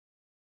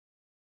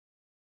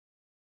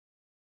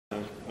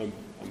I'm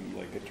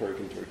like a Turk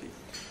in Turkey.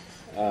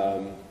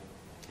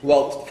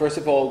 Well, first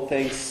of all,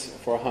 thanks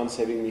for Hans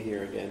having me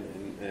here again,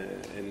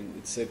 and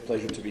it's a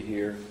pleasure to be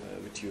here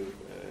with you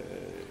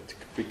to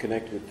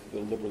reconnect with the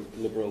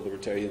liberal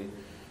libertarian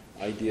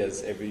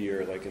ideas every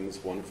year, like in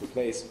this wonderful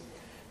place.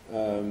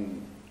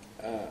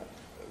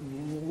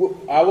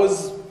 I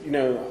was,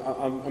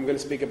 I'm going to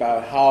speak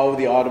about how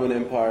the Ottoman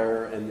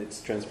Empire and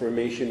its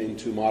transformation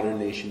into modern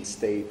nation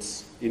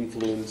states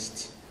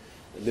influenced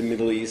the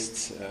Middle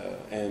East,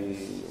 and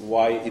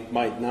why it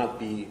might not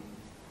be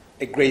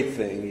a great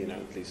thing,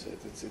 at least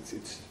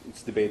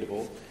it's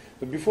debatable.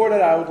 But before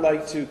that, I would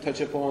like to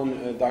touch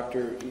upon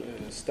Dr.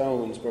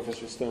 Stone's,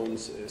 Professor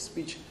Stone's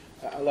speech.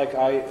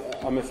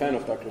 I'm a fan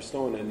of Dr.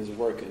 Stone and his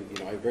work, and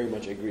I very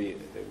much agree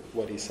with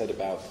what he said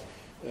about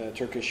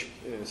Turkish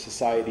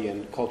society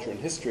and culture and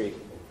history.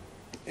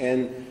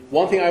 And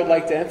one thing I would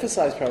like to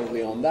emphasize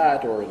probably on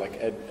that, or like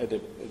at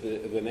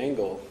an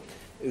angle,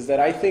 is that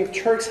I think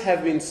Turks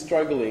have been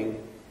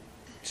struggling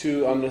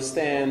to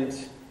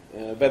understand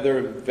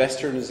whether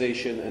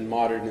westernization and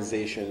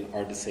modernization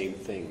are the same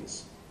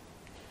things.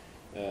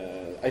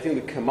 I think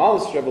the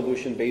Kemalist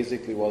revolution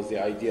basically was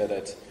the idea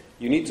that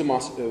you need to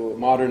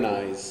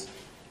modernize,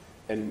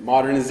 and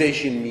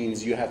modernization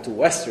means you have to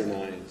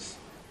westernize.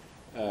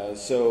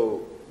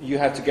 So you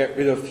have to get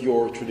rid of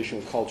your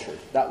traditional culture.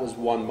 That was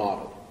one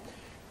model.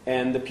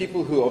 And the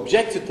people who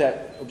objected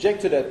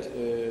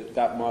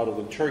that model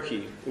in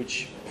Turkey,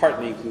 which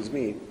partly includes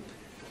me,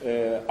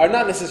 are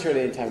not necessarily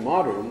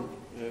anti-modern.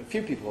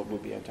 Few people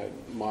would be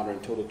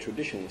anti-modern, total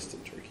traditionalist in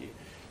Turkey.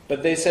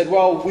 But they said,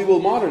 well, we will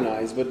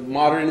modernize, but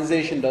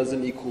modernization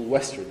doesn't equal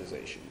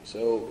westernization.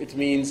 So it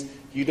means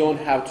you don't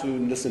have to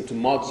listen to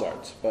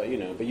Mozart, but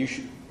you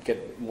should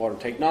get modern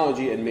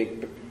technology and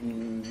make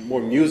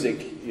more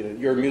music,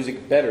 your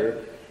music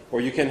better, or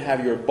you can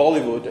have your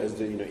Bollywood, as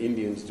the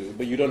Indians do,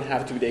 but you don't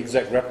have to be the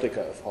exact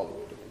replica of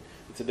Hollywood.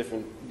 It's a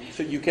different.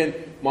 So you can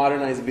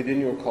modernize within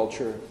your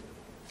culture,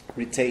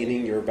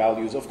 retaining your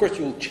values. Of course,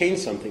 you will change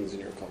some things in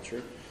your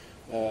culture,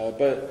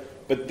 but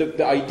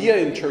the idea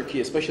in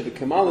Turkey, especially the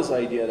Kemalist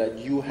idea, that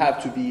you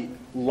have to be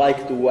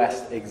like the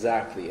West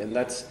exactly, and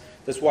that's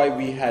why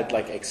we had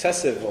like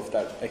excesses of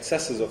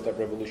that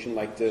revolution,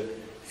 like the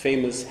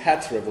famous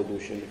hat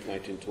revolution of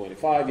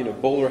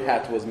 1925. Bowler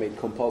hat was made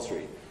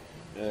compulsory,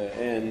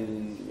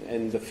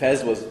 and the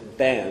fez was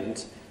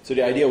banned. So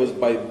the idea was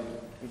by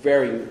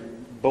wearing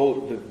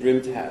the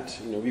brimmed hat,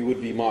 we would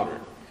be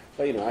modern.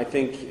 But I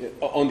think,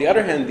 on the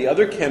other hand, the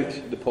other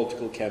camp, the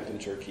political camp in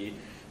Turkey,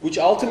 which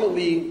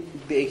ultimately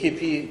the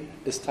AKP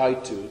is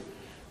tied to,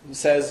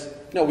 says,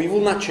 no, we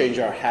will not change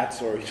our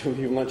hats, or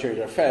we will not change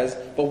our fez,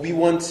 but we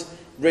want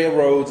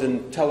railroads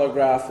and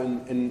telegraph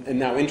and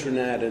now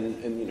internet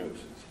and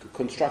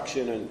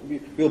construction, and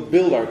we'll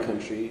build our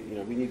country.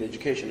 We need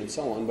education and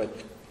so on. But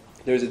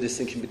there's a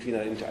distinction between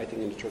that, I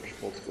think, in the Turkish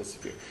political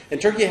sphere. And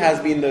Turkey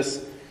has been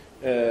this.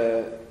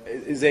 I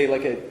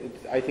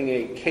think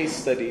a case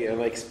study,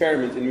 an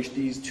experiment in which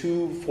these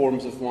two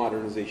forms of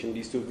modernization,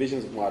 these two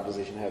visions of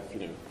modernization have,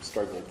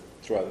 struggled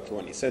throughout the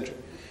 20th century.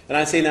 And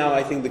I say now,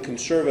 I think the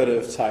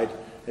conservative side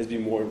has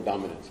been more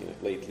dominant,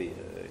 lately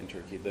in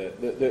Turkey. The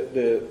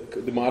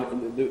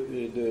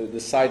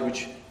side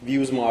which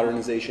views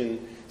modernization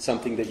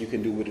something that you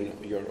can do within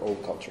your own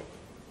culture.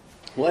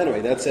 Well,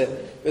 anyway, that's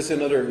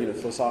another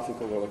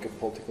philosophical or like a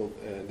political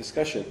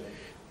discussion.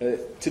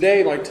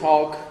 Today, my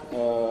talk,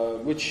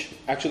 which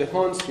actually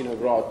Hans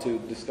brought to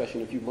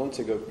discussion a few months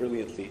ago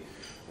brilliantly,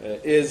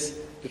 is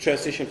the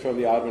transition from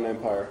the Ottoman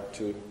Empire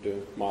to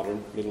the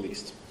modern Middle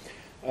East.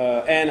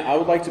 And I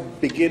would like to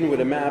begin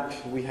with a map.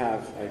 We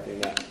have, I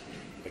think, that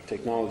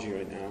technology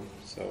right now.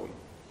 So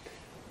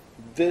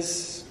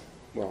this,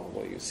 well,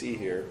 what you see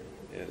here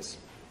is,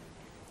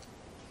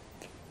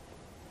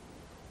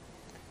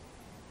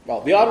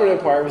 well, the Ottoman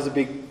Empire was a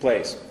big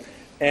place.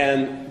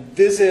 And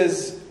this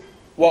is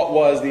what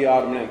was the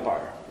Ottoman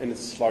Empire in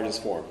its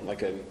largest form,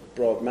 like a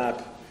broad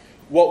map.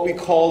 What we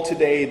call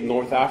today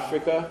North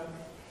Africa,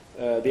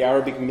 the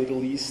Arabic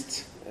Middle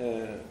East,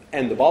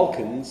 and the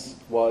Balkans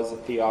was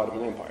the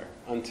Ottoman Empire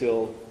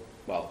until,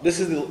 well, this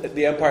is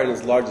the empire in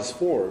its largest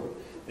form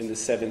in the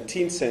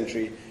 17th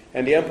century,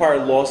 and the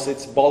empire lost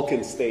its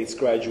Balkan states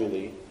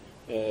gradually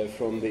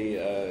from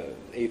the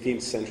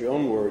 18th century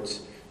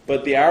onwards.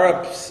 But the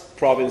Arab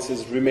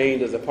provinces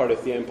remained as a part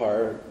of the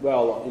empire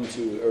well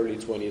into early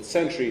 20th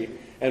century.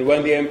 And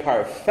when the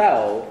empire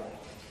fell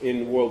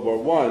in World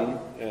War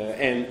I,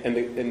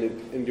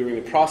 and during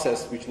the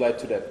process which led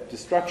to that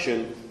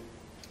destruction,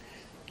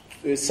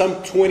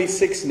 some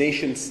 26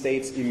 nation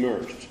states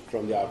emerged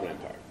from the Ottoman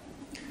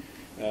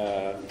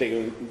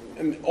Empire.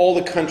 And all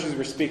the countries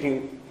we're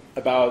speaking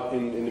about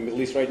in the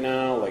Middle East right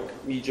now, like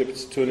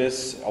Egypt,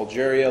 Tunis,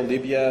 Algeria,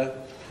 Libya,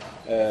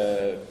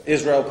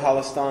 Israel,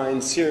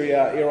 Palestine,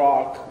 Syria,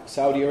 Iraq,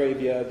 Saudi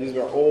Arabia, these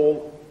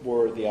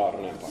were the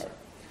Ottoman Empire.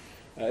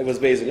 It was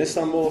based in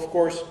Istanbul, of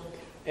course,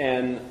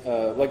 and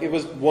it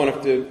was one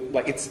of the,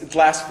 it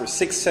lasted for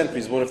 6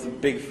 centuries, one of the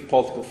big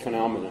political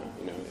phenomena,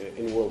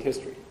 in world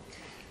history.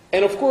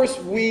 And of course,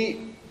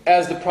 we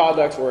as the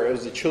products or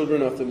as the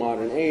children of the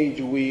modern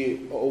age,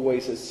 we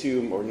always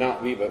assume, or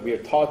not we, but we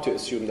are taught to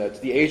assume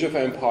that the age of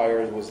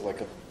empires was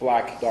like a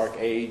black, dark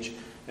age,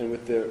 and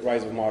with the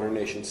rise of modern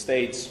nation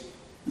states,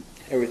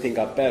 everything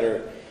got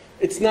better.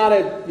 It's not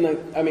a,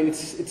 I mean,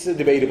 it's a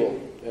debatable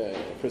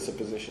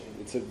presupposition.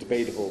 It's a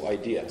debatable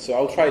idea. So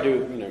I'll try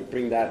to,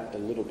 bring that a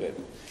little bit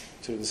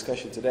to the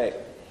discussion today.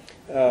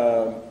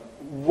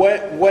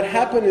 What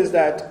happened is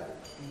that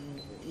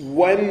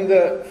when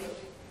the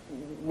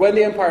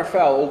empire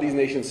fell, all these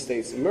nation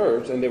states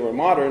emerged, and they were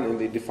modern, and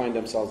they defined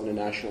themselves in a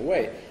national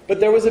way. But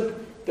there was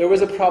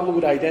a problem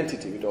with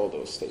identity with all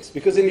those states,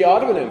 because in the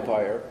Ottoman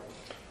Empire,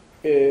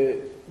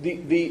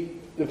 the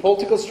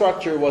political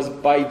structure was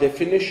by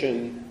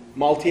definition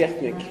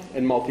multi-ethnic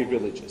and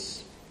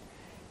multi-religious.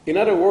 In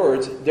other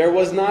words, there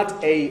was not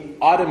a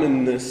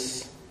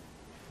Ottomanness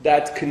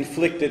that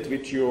conflicted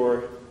with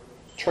your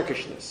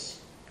Turkishness,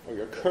 or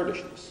your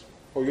Kurdishness,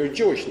 or your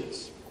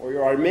Jewishness, or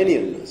your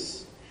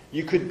Armenianness.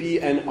 You could be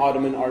an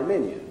Ottoman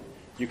Armenian.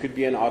 You could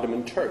be an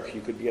Ottoman Turk. You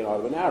could be an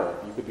Ottoman Arab.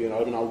 You could be an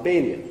Ottoman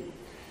Albanian.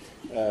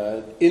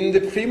 In the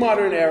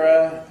pre-modern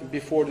era,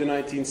 before the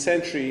 19th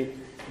century,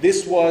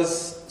 this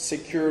was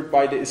secured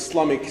by the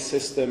Islamic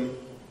system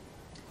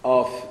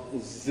of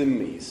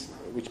zimmis,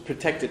 which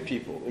protected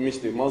people, in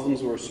which the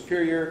Muslims were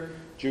superior,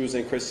 Jews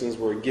and Christians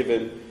were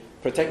given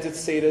protected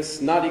status,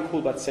 not equal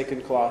but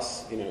second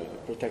class,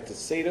 protected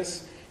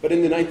status. But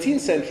in the 19th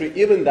century,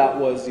 even that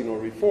was,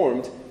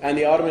 reformed, and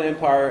the Ottoman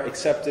Empire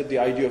accepted the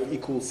idea of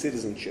equal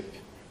citizenship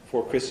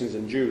for Christians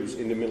and Jews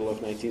in the middle of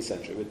 19th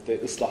century with the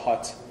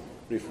Islahat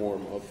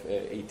reform of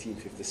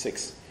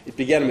 1856. It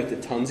began with the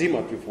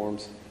Tanzimat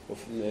reforms of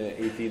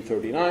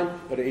 1839,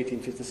 but in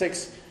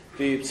 1856,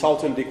 the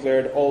Sultan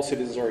declared all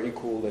citizens are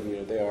equal,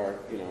 and they are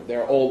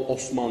all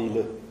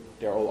Osmanlı,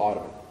 they are all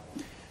Ottoman.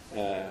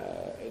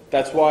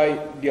 That's why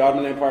the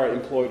Ottoman Empire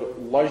employed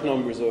large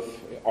numbers of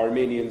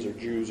Armenians or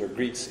Jews or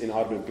Greeks in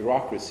Ottoman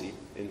bureaucracy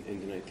in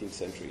the 19th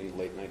century, in the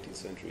late 19th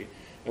century.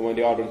 And when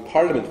the Ottoman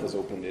Parliament was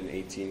opened in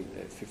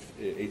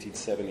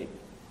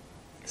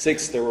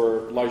 1876, there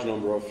were a large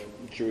number of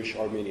Jewish,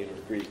 Armenian, or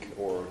Greek,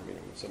 or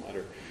some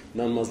other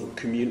non-Muslim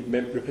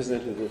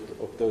representatives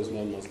of those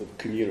non-Muslim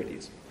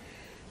communities.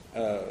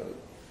 And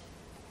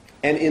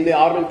in the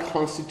Ottoman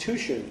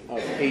Constitution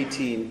of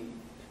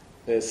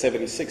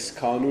 1876,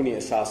 Kanuni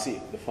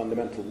Esasi, the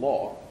fundamental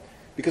law,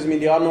 because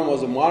the Ottoman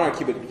was a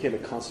monarchy, but it became a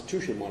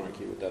constitutional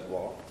monarchy with that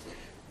law.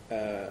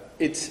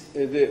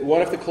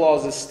 One of the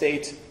clauses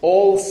states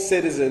all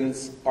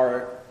citizens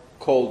are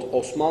called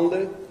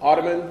Osmanlı,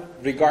 Ottoman,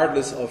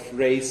 regardless of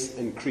race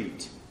and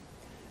creed.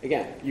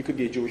 Again, you could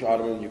be a Jewish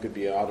Ottoman, you could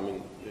be an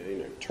Ottoman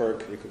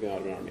Turk, you could be an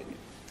Ottoman Armenian.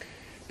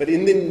 But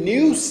in the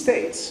new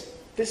states,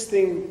 this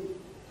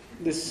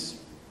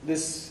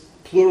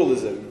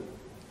pluralism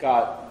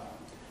got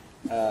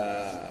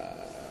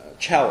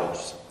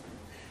challenged.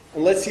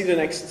 And let's see the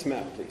next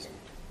map, please.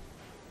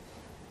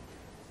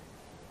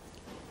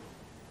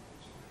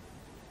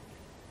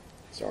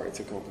 Sorry, it's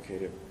so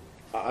complicated.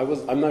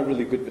 I'm not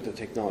really good with the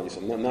technology, so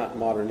I'm not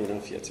modern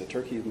enough yet. So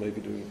Turkey is maybe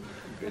doing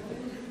good.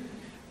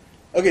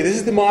 Okay, this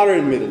is the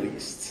modern Middle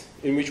East,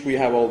 in which we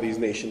have all these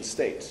nation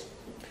states.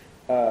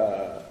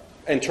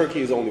 And Turkey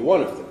is only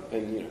one of them,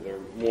 and there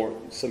are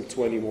some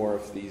 20 more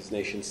of these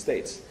nation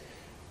states.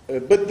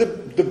 But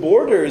the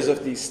borders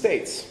of these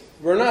states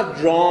were not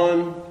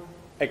drawn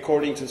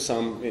according to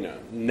some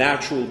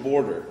natural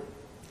border.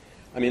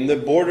 The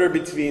border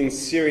between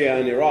Syria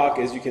and Iraq,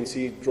 as you can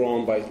see,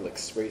 drawn by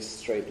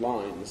straight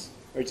lines,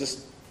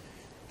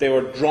 they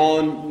were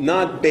drawn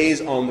not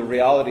based on the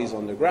realities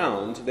on the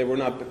ground. They were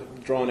not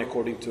drawn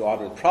according to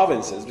Ottoman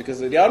provinces, because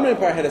the Ottoman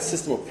Empire had a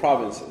system of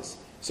provinces.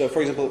 So,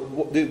 for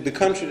example, the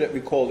country that we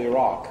call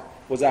Iraq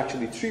was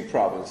actually 3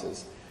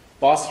 provinces: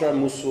 Basra,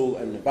 Mosul,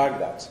 and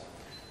Baghdad.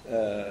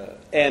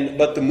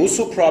 But the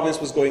Mosul province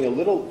was going a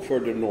little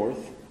further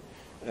north.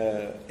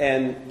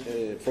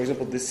 For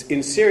example,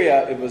 in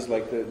Syria, it was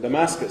like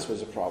Damascus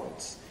was a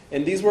province.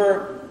 And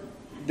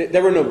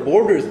there were no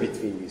borders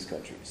between these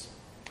countries.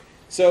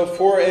 So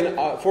for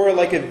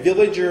like a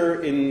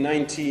villager in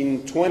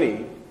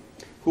 1920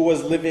 who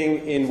was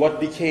living in what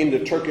became the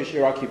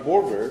Turkish-Iraqi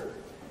border,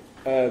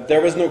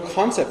 there was no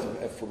concept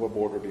of a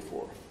border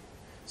before.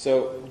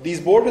 So these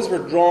borders were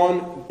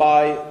drawn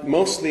by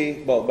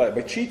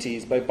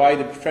treaties by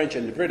the French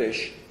and the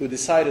British, who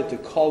decided to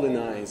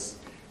colonize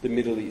the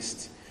Middle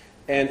East.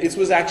 And it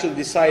was actually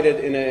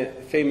decided in a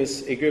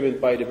famous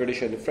agreement by the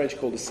British and the French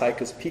called the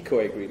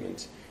Sykes-Picot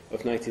Agreement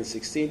of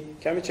 1916.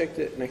 Can we check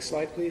the next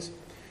slide, please?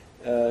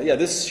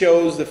 This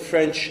shows the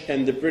French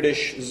and the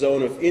British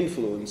zone of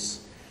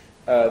influence.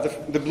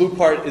 The blue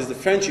part is the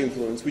French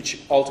influence,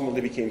 which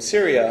ultimately became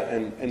Syria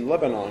and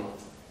Lebanon.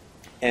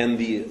 And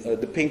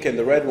the pink and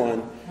the red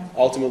one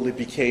ultimately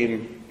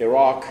became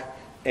Iraq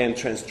and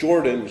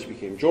Transjordan, which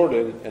became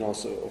Jordan, and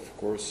also, of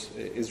course,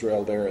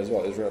 Israel there as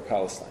well,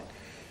 Israel-Palestine.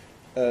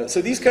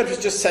 So these countries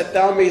just sat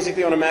down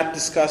basically on a map,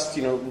 discussed,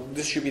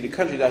 this should be the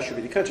country, that should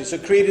be the country. So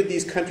created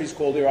these countries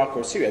called Iraq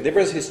or Syria. There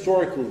was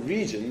historical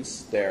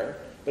regions there,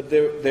 but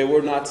they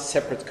were not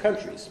separate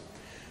countries.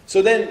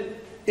 So then,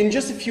 in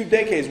just a few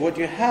decades, what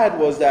you had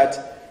was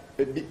that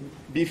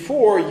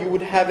before you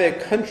would have a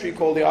country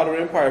called the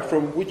Ottoman Empire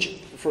from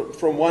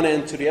one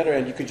end to the other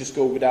end you could just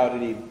go without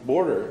any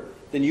border.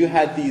 Then you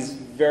had these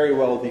very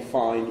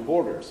well-defined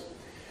borders.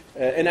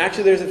 And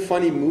actually there's a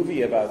funny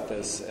movie about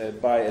this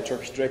by a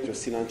Turkish director,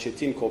 Sinan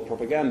Çetin, called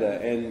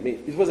Propaganda, and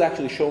it was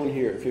actually shown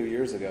here a few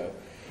years ago.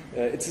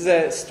 It's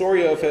a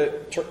story of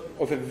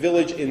a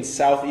village in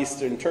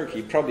southeastern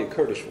Turkey, probably a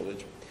Kurdish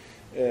village.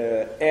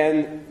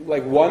 And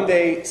like one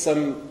day,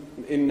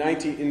 in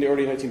the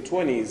early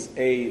 1920s,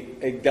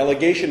 a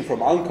delegation from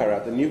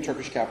Ankara, the new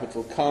Turkish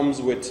capital,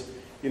 comes with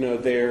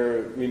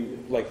their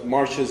like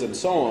marches and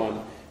so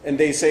on, and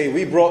they say,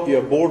 "We brought you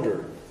a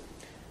border."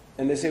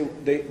 And they say,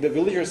 the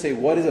villagers say,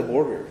 "What is a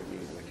border?"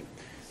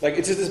 Like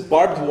it's just this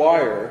barbed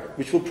wire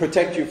which will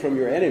protect you from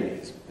your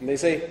enemies. And they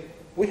say,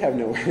 "We have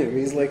no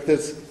enemies." Like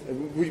this,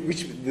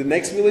 which the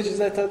next village is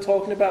that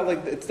talking about?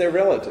 Like it's their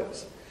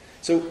relatives.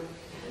 So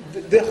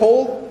the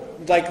whole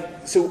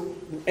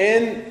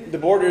and the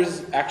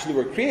borders actually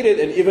were created,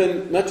 and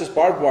even not just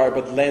barbed wire,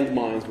 but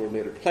landmines were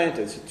later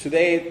planted. So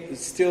today,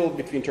 still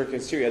between Turkey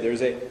and Syria,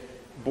 there's a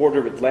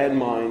border with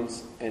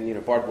landmines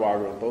and barbed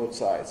wire on both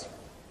sides.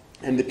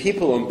 And the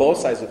people on both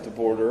sides of the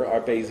border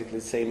are basically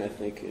the same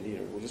ethnic and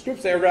religious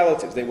groups. They're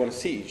relatives. They want to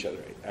see each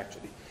other,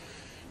 actually.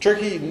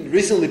 Turkey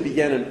recently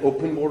began an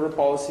open border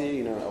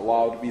policy,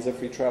 allowed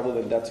visa-free travel,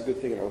 and that's a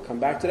good thing, and I'll come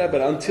back to that. But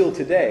until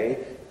today,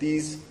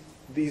 these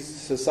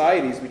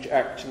societies, which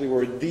actually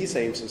were the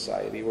same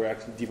society, were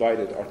actually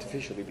divided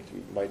artificially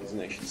by these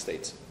nation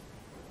states.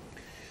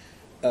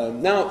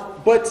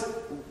 But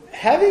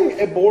having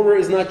a border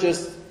is not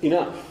just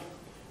enough.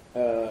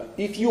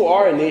 If you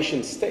are a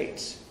nation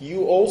state,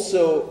 you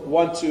also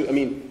want to,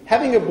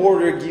 having a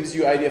border gives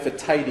you an idea of a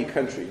tidy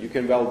country. You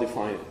can well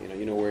define it,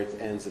 you know where it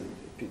ends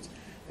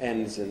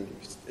and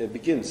it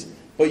begins.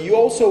 But you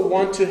also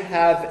want to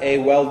have a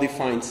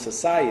well-defined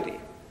society.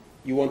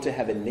 You want to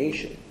have a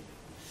nation.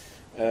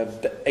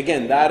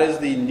 Again, that is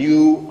the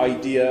new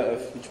idea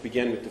which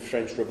began with the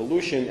French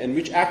Revolution, and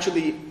which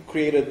actually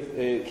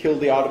killed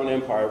the Ottoman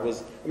Empire.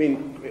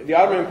 The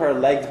Ottoman Empire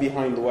lagged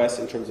behind the West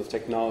in terms of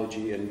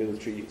technology and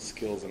military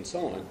skills and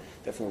so on,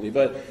 definitely.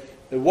 But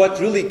what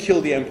really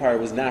killed the empire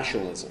was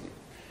nationalism.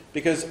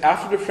 Because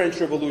after the French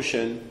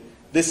Revolution,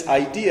 this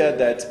idea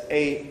that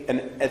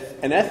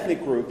an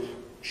ethnic group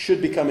should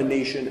become a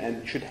nation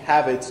and should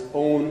have its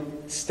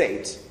own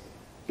state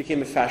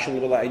became a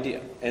fashionable idea.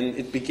 And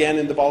it began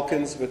in the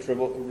Balkans with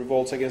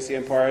revolts against the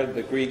empire,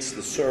 the Greeks,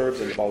 the Serbs,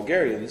 and the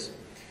Bulgarians.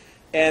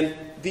 And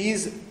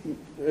these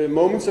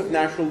moments of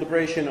national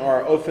liberation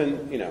are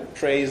often,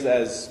 praised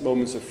as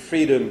moments of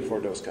freedom for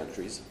those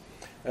countries.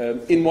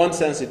 In one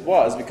sense it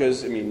was,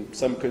 because,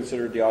 some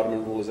consider the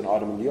Ottoman rule as an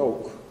Ottoman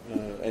yoke.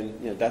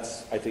 And,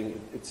 that's, I think,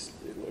 it's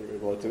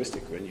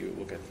relativistic when you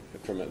look at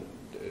it from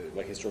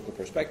a historical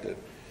perspective.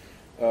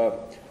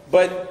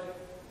 But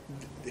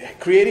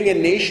creating a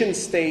nation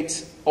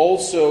state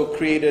also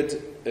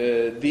created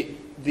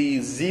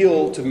the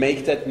zeal to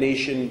make that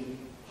nation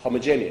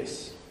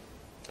homogeneous.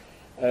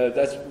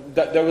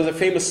 There was a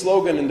famous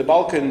slogan in the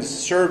Balkans: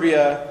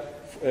 Serbia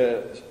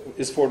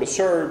is for the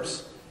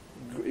Serbs,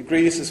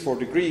 Greece is for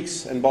the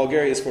Greeks, and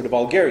Bulgaria is for the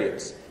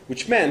Bulgarians,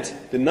 which meant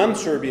the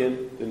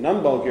non-Serbian, the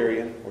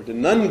non-Bulgarian, or the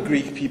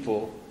non-Greek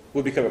people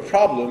would become a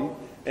problem,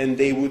 and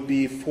they would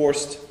be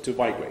forced to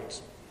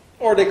migrate.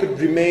 Or they could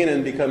remain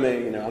and become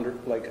a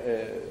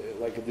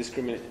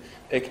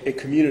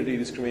community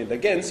discriminated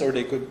against, or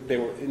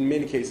in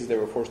many cases they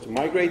were forced to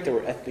migrate. There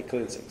were ethnic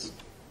cleansings.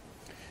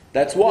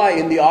 That's why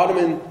in the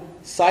Ottoman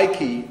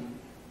psyche,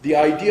 the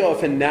idea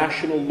of a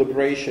national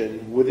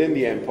liberation within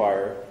the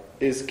empire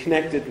is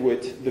connected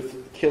with the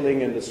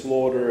killing and the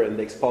slaughter and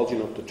the expulsion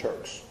of the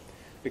Turks.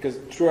 Because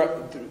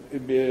throughout the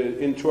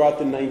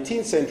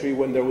 19th century,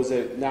 when there was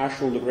a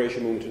national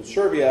liberation movement in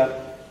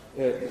Serbia,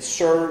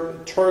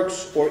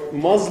 Turks or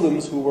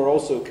Muslims who were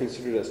also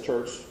considered as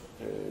Turks,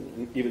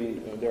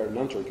 even they are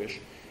non-Turkish,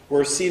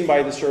 were seen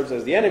by the Serbs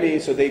as the enemy.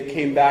 So they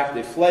came back,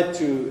 they fled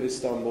to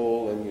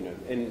Istanbul,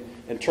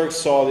 and Turks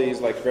saw these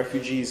like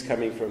refugees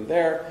coming from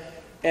there,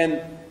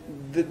 and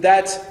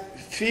that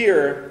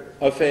fear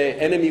of an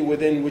enemy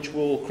within which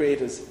will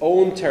create its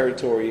own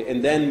territory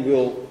and then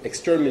will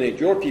exterminate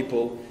your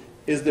people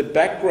is the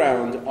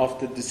background of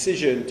the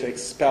decision to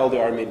expel the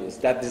Armenians,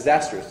 that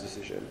disastrous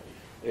decision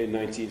in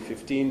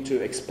 1915 to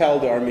expel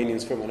the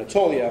Armenians from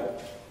Anatolia,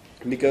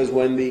 because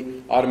when the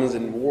Ottomans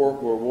were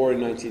war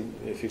in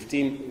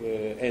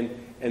 1915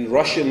 and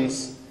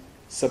Russians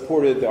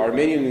supported the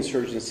Armenian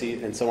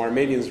insurgency and some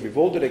Armenians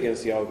revolted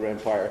against the Ottoman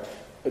Empire,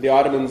 the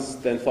Ottomans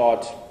then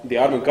thought, the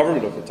Ottoman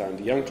government of the time,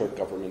 the Young Turk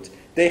government,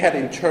 they had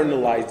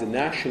internalized the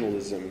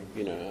nationalism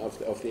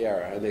of the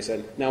era, and they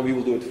said, now we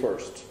will do it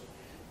first.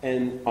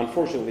 And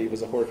unfortunately it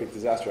was a horrific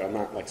disaster. I'm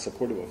not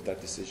supportive of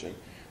that decision.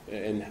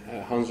 And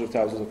hundreds of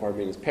thousands of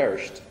Armenians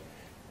perished.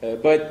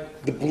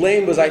 But the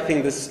blame was, I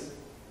think, this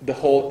the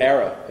whole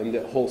era and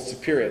the whole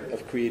spirit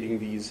of creating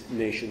these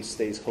nation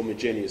states,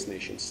 homogeneous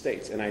nation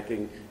states. And I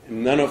think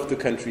none of the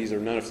countries or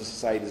none of the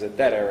societies at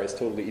that era is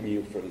totally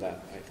immune from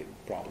that, I think,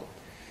 problem.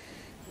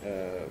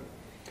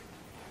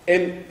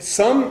 And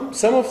some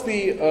of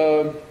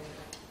the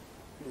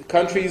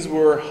countries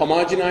were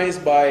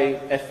homogenized by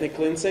ethnic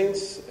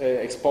cleansings,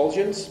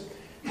 expulsions.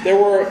 There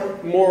were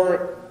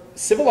more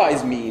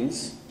civilized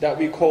means that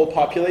we call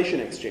population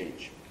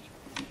exchange.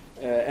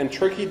 And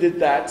Turkey did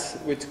that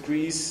with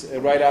Greece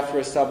right after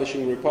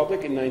establishing a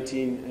republic in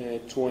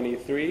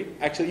 1923.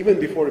 Actually, even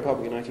before the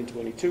republic in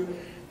 1922.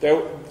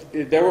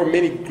 There were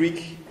many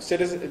Greek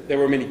citizens. There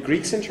were many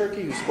Greeks in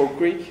Turkey who spoke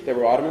Greek. There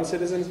were Ottoman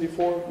citizens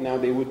before. Now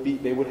they would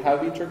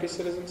have been Turkish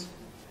citizens.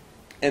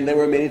 And there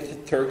were many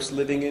Turks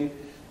living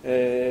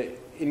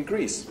in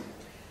Greece.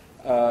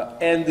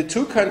 And the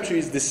two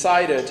countries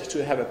decided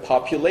to have a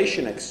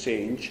population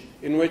exchange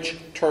in which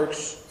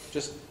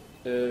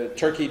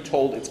Turkey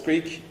told its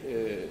Greek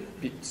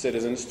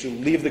citizens to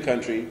leave the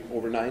country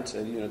overnight,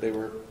 and they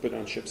were put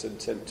on ships and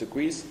sent to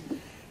Greece.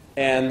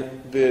 And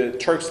the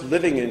Turks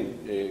living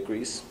in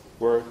Greece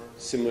were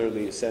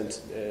similarly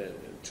sent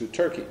to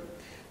Turkey.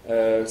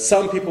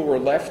 Some people were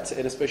left,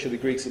 and especially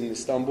Greeks in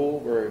Istanbul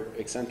were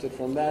exempted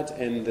from that,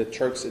 and the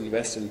Turks in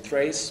Western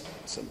Thrace,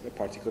 a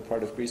particular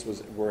part of Greece,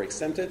 were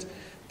exempted.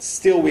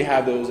 Still, we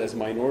have those as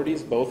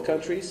minorities, both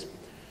countries.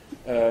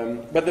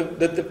 But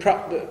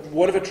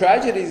one of the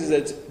tragedies is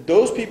that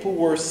those people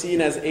were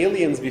seen as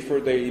aliens before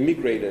they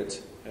immigrated.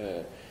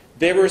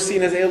 They were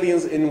seen as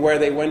aliens in where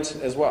they went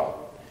as well.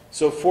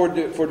 So for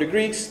the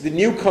Greeks, the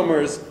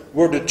newcomers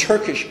were the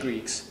Turkish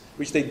Greeks,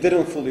 which they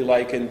didn't fully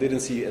like and didn't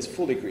see as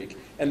fully Greek.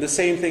 And the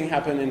same thing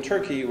happened in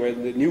Turkey, where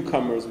the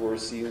newcomers were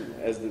seen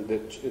as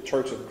the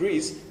Turks of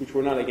Greece, which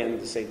were not, again,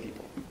 the same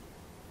people.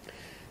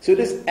 So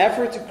this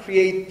effort to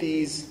create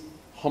these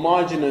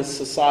homogeneous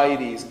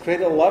societies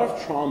created a lot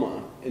of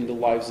trauma in the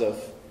lives of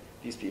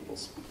these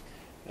peoples,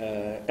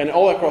 and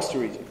all across the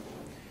region.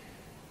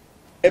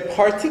 A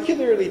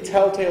particularly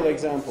telltale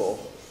example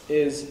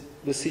is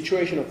the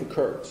situation of the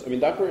Kurds. I mean,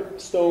 Dr.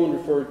 Stone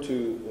referred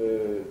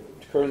to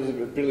Kurds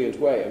in a brilliant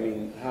way. I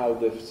mean, how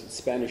the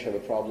Spanish have a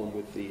problem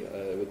with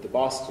the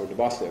Basques, or the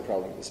Basques have a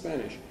problem with the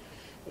Spanish.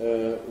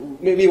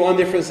 Maybe one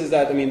difference is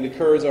that, I mean, the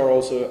Kurds are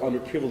also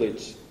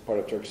underprivileged part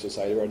of Turkish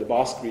society, where the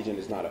Basque region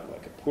is not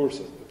like a poor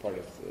part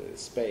of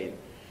Spain.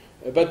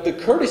 But the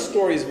Kurdish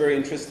story is very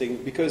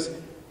interesting because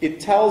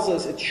it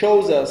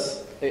shows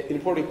us an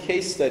important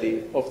case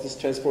study of this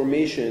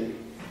transformation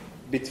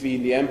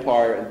between the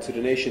empire and to the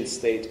nation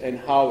state, and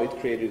how it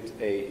created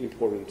an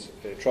important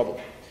trouble.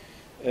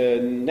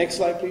 Next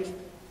slide, please.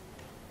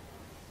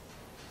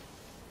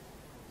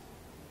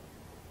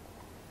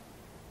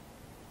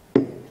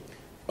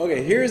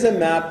 Okay, here's a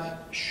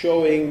map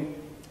showing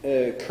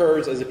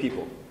Kurds as a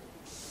people.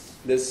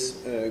 This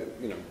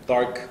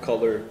dark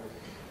color.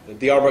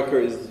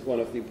 Diyarbakir is one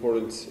of the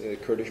important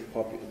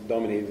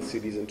Kurdish-dominated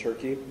cities in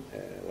Turkey,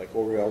 like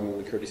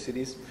overwhelmingly Kurdish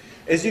cities.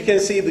 As you can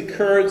see, the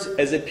Kurds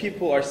as a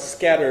people are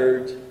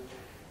scattered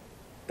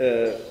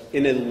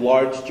in a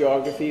large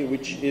geography,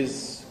 which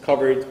is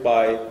covered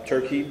by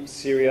Turkey,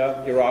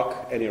 Syria,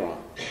 Iraq, and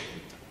Iran.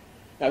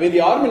 Now, in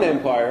the Ottoman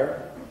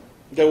Empire,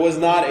 there was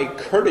not a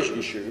Kurdish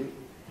issue,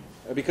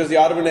 because the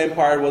Ottoman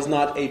Empire was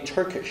not a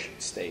Turkish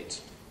state.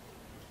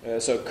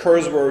 So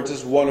Kurds were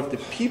just one of the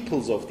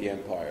peoples of the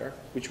empire,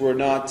 which were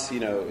not,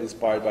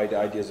 inspired by the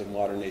ideas of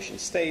modern nation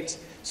states.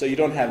 So you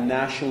don't have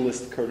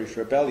nationalist Kurdish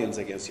rebellions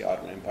against the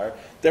Ottoman Empire.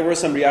 There was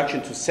some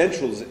reaction to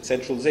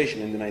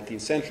centralization in the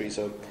 19th century.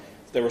 So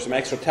there were some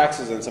extra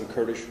taxes, and some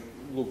Kurdish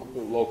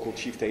local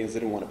chieftains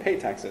didn't want to pay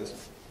taxes.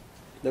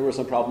 There were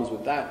some problems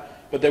with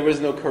that. But there was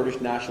no Kurdish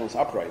nationalist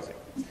uprising.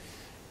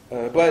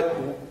 But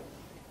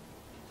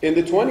in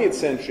the 20th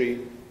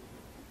century,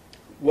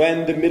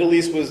 when the Middle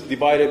East was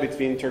divided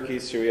between Turkey,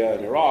 Syria,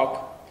 and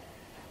Iraq,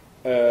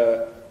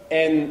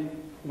 and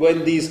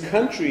when these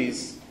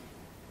countries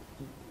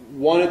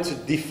wanted to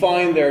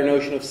define their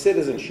notion of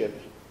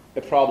citizenship,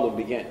 a problem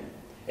began.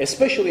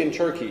 Especially in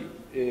Turkey,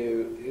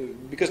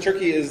 because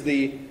Turkey is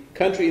the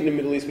country in the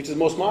Middle East which is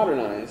most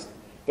modernized,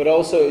 but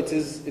also it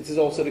is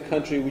also the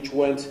country which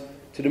went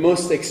to the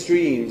most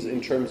extremes in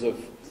terms of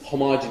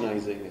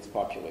homogenizing its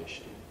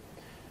population,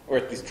 or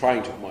at least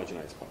trying to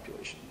homogenize its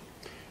population.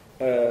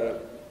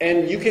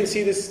 And you can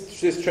see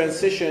this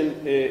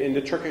transition in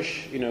the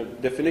Turkish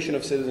definition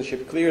of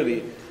citizenship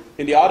clearly.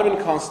 In the Ottoman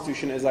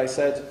constitution, as I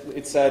said,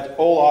 it said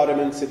all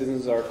Ottoman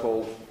citizens are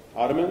called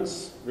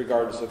Ottomans,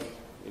 regardless of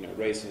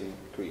race and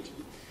creed.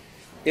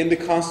 In the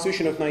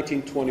constitution of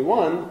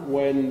 1921,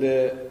 when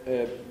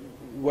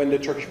the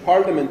Turkish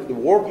parliament, the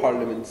war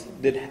parliament,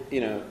 did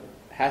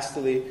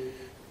hastily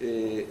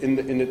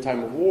in the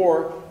time of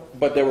war,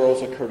 but there were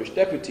also Kurdish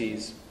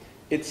deputies,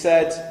 it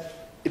said.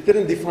 It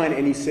didn't define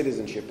any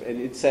citizenship, and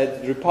it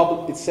said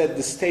republic. It said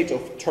the state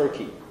of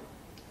Turkey,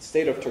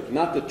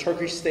 not the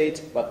Turkish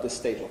state, but the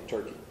state of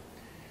Turkey.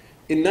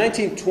 In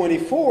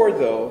 1924,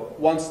 though,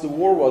 once the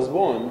war was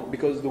won,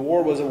 because the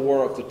war was a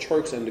war of the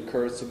Turks and the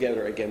Kurds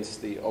together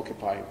against the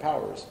occupying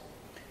powers,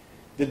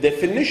 the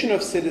definition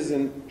of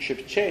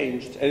citizenship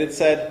changed, and it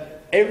said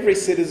every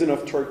citizen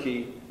of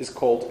Turkey is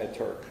called a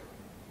Turk.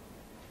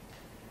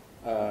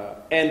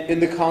 And in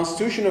the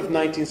Constitution of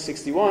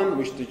 1961,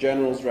 which the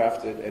generals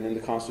drafted, and in the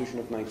Constitution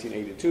of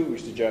 1982,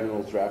 which the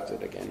generals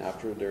drafted again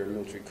after their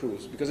military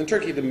coups, because in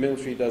Turkey the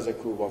military does a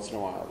coup once in a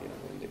while, you know,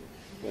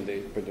 when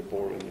they're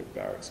bored in their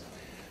barracks.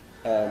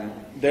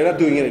 They're not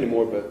doing it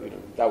anymore, but you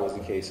know that was the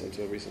case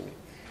until recently.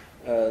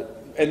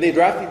 And they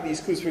drafted these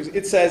coups.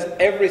 It says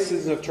every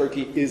citizen of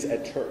Turkey is a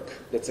Turk.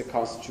 That's a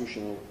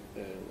constitutional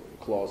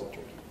clause of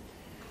Turkey.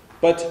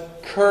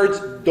 But Kurds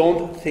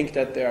don't think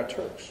that they are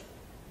Turks.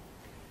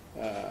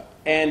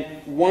 And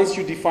once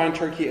you define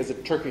Turkey as a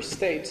Turkish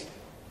state,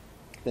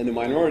 then the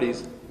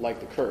minorities, like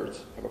the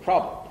Kurds, have a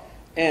problem.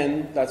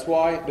 And that's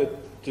why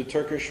the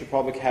Turkish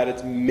Republic had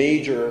its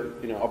major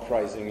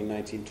uprising in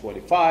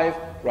 1925,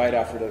 right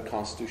after the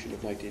Constitution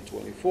of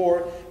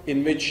 1924,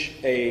 in which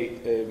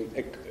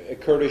a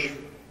Kurdish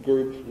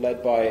group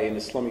led by an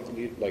Islamic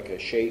leader, like a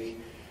sheikh,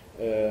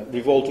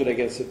 revolted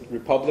against the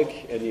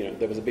republic, and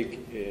there was a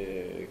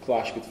big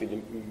clash between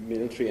the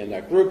military and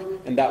that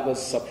group, and that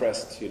was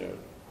suppressed,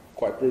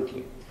 quite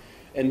brutally.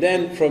 And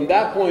then from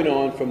that point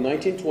on, from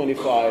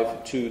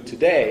 1925 to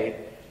today,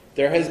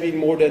 there has been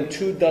more than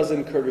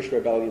 24 Kurdish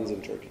rebellions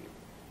in Turkey.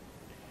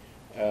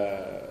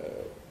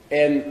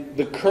 And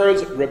the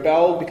Kurds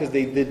rebelled because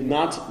they did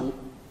not,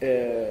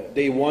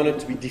 they wanted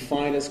to be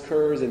defined as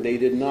Kurds, and they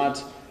did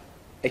not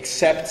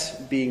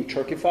accept being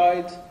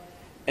Turkified.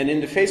 And in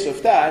the face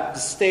of that, the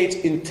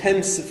state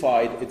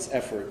intensified its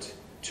effort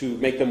to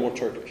make them more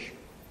Turkish.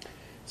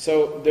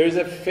 So there's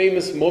a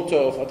famous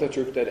motto of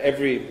Atatürk that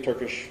every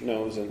Turkish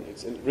knows, and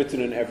it's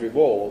written in every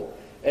wall,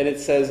 and it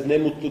says, "Ne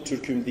mutlu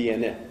Türk'üm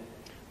diyene,"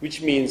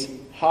 which means,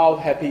 how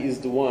happy is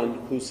the one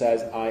who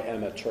says, "I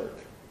am a Turk."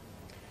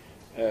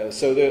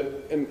 So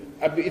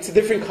it's a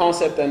different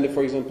concept than,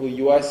 for example,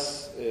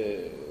 U.S.,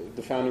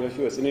 the founding of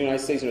U.S. In the United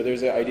States,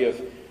 there's the idea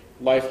of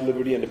life,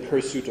 liberty, and the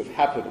pursuit of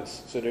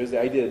happiness. So there's the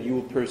idea that you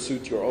will pursue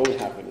your own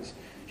happiness.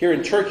 Here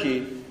in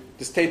Turkey,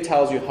 the state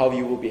tells you how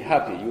you will be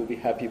happy. You will be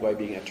happy by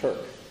being a Turk.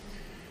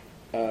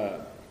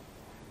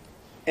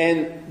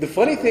 And the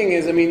funny thing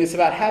is, it's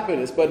about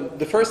happiness, but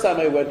the first time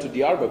I went to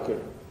Diyarbakir,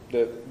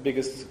 the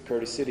biggest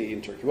Kurdish city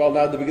in Turkey, well,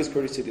 now the biggest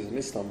Kurdish city is in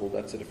Istanbul,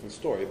 that's a different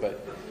story, but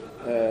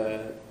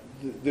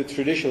the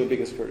traditional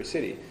biggest Kurdish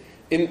city.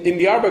 In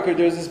Diyarbakir,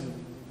 there's this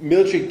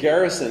military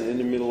garrison in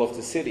the middle of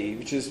the city,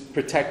 which is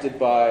protected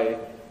by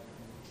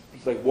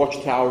like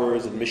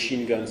watchtowers and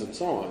machine guns and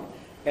so on.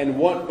 And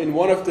in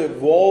one of the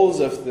walls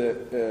of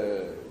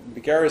the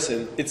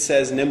garrison, it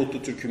says, "Ne mutlu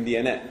Türk'üm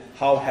diyene,"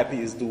 how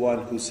happy is the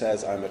one who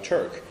says, "I'm a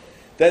Turk."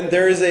 Then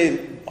there is a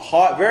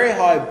very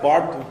high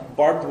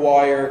barbed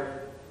wire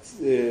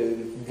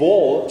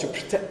wall to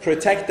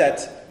protect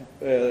that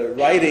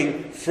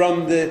writing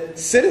from the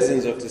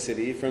citizens of the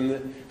city,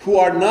 who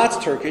are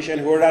not Turkish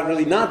and who are not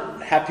really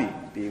not happy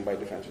being by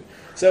definition.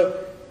 So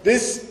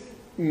this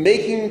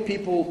making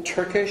people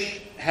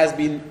Turkish has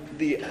been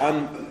the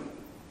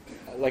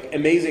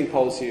amazing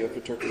policy of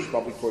the Turkish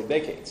Republic for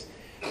decades,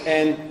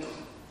 and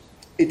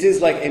it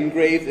is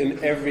engraved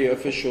in every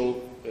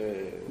official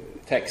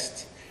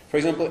text. For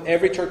example,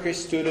 every Turkish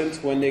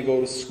student, when they go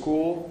to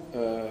school,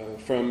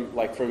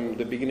 from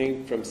the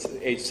beginning, from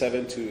age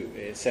 7 to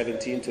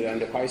 17 to the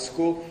end of high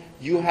school,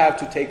 you have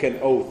to take an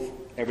oath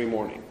every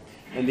morning.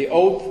 And the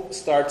oath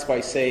starts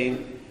by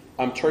saying,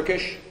 "I'm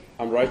Turkish,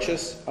 I'm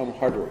righteous, I'm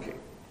hardworking."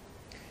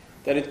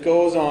 Then it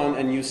goes on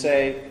and you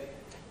say,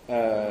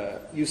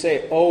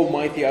 "Oh,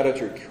 mighty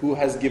Atatürk, who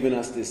has given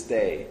us this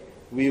day,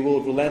 we will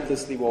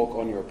relentlessly walk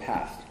on your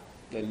path."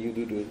 Then you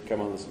do the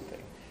Kemalism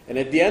thing. And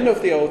at the end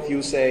of the oath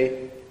you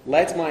say,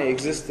 "Let my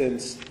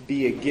existence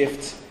be a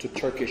gift to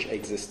Turkish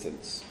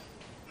existence."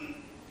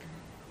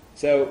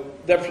 So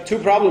there are two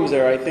problems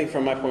there, I think,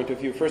 from my point of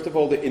view. First of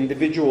all, the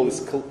individual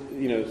is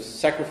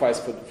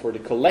sacrificed for the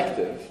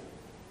collective.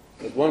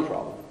 That's one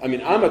problem.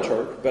 I'm a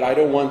Turk, but I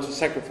don't want to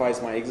sacrifice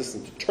my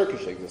existence to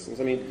Turkish existence.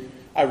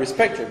 I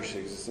respect Turkish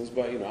existence,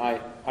 but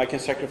I can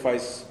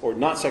sacrifice or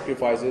not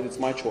sacrifice it. It's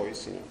my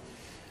choice.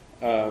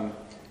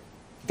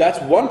 That's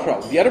one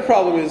problem. The other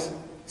problem is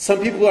some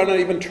people are not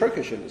even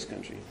Turkish in this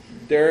country.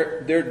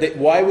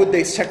 Why would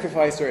they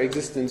sacrifice their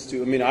existence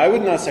to? I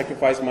would not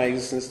sacrifice my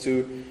existence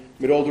to,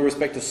 with all due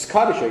respect, to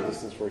Scottish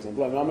existence, for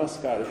example. I'm not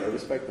Scottish. I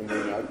respect them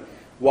very much.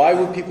 Why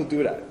would people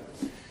do that?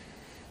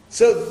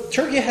 So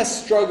Turkey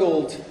has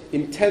struggled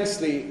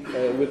intensely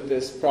with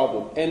this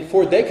problem. And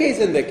for decades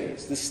and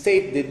decades, the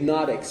state did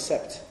not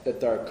accept that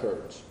there are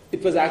Kurds.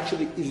 It was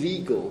actually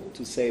illegal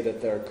to say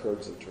that there are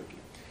Kurds in Turkey.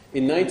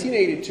 In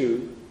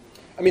 1982,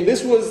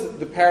 this was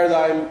the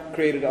paradigm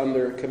created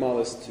under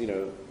Kemalist,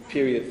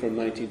 period from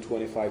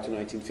 1925 to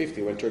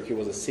 1950, when Turkey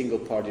was a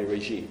single-party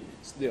regime.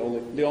 The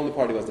only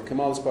party was the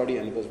Kemalist party,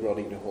 and it was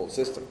running the whole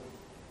system.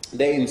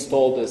 They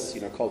installed this,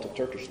 cult of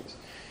Turkishness.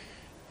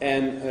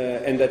 And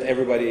that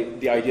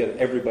the idea that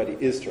everybody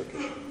is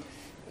Turkish.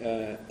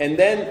 And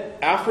then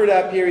after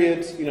that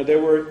period,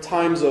 there were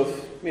times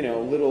of you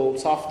know, little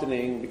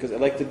softening because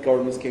elected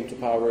governments came to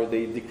power.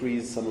 They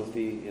decreased some of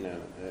the, you know,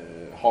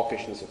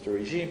 hawkishness of the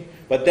regime.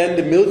 But then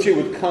the military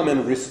would come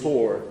and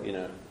restore, you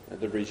know,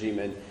 the regime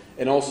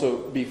and also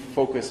be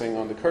focusing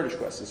on the Kurdish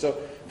question. So,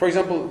 for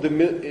example, the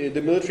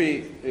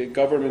military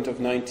government of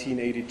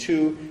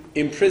 1982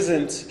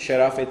 imprisoned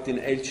Şerafettin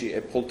Elçi,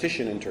 a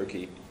politician in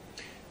Turkey,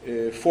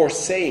 for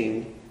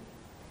saying,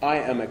 "I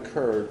am a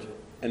Kurd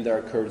and there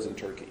are Kurds in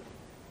Turkey."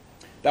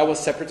 That was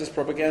separatist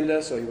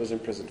propaganda, so he was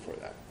imprisoned for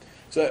that.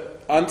 So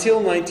until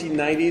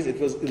 1990s, it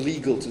was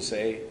illegal to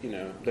say, you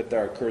know, that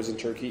there are Kurds in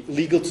Turkey,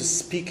 illegal to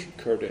speak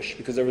Kurdish,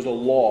 because there was a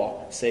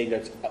law saying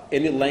that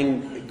any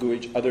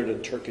language other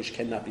than Turkish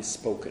cannot be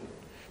spoken.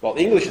 Well,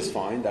 English is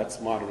fine, that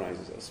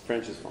modernizes us.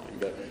 French is fine,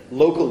 but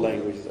local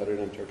languages other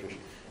than Turkish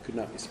could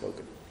not be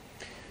spoken.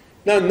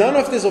 Now, none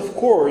of this, of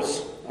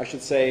course, I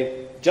should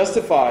say,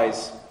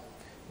 justifies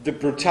the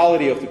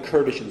brutality of the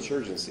Kurdish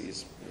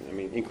insurgencies. I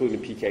mean, including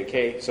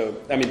PKK. So,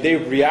 I mean, they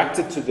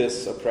reacted to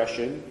this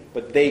oppression,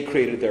 but they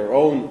created their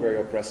own very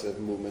oppressive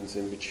movements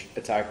in which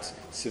attacked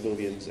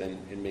civilians and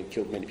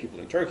killed many people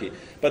in Turkey.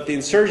 But the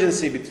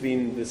insurgency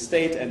between the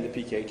state and the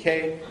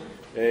PKK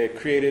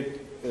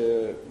created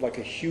like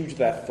a huge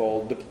death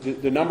toll.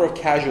 The number of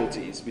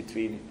casualties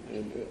between,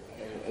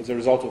 as a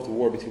result of the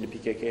war between the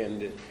PKK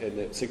and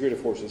the security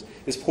forces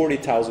is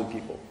 40,000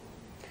 people.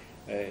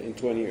 In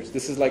 20 years.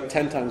 This is like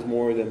 10 times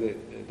more than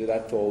the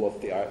death toll of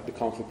the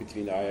conflict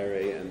between the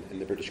IRA and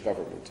the British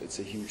government. It's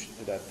a huge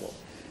death toll.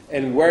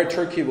 And where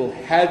Turkey will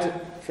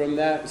head from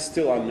that is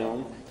still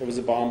unknown. There was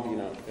a bomb, you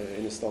know,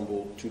 in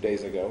Istanbul 2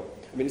 days ago.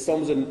 I mean,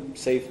 Istanbul's a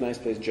safe, nice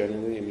place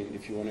generally. I mean,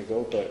 if you want to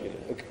go, but you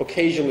know,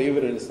 occasionally,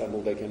 even in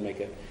Istanbul, they can make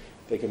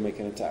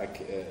an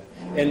attack.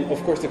 And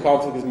of course, the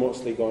conflict is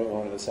mostly going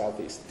on in the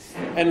southeast.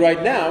 And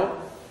right now,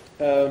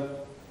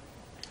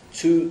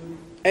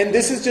 and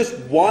this is just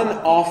one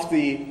of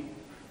the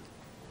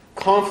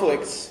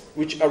conflicts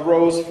which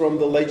arose from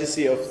the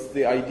legacy of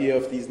the idea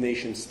of these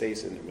nation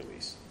states in the Middle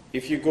East.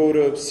 If you go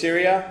to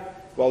Syria,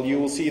 well, you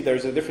will see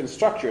there's a different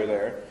structure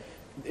there.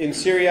 In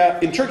Syria,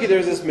 in Turkey,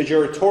 there's this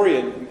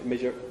majority,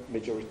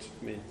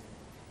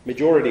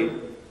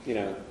 you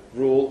know,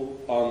 rule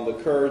on the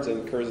Kurds,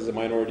 and Kurds as a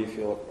minority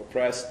feel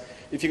oppressed.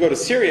 If you go to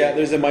Syria,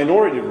 there's a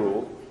minority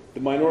rule. The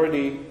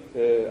minority,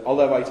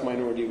 Alawite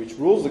minority, which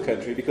rules the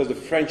country because the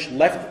French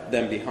left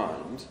them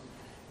behind,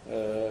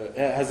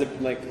 has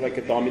like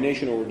a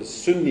domination over the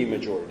Sunni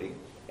majority,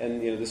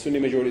 and you know the Sunni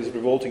majority is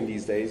revolting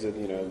these days, and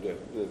you know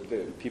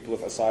the people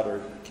of Assad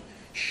are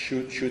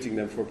shooting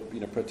them for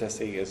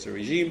protesting against the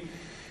regime.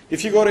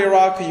 If you go to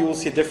Iraq, you will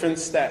see a different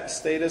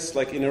status.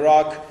 Like in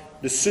Iraq,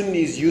 the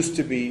Sunnis used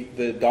to be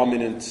the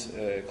dominant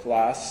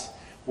class,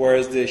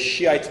 whereas the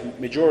Shiite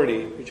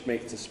majority, which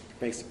makes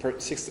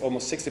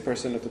almost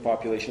 60% of the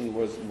population,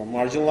 was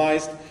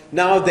marginalized.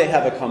 Now they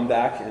have a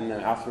comeback, and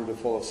after the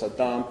fall of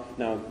Saddam,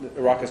 now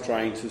Iraq is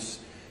trying to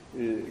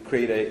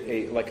create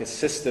a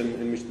system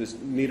in which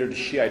neither the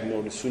Shiite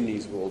nor the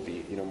Sunnis will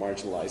be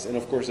marginalized. And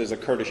of course, there's a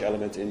Kurdish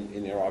element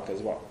in Iraq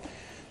as well.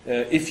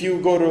 If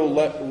you go to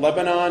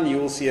Lebanon, you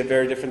will see a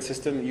very different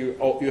system.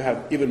 You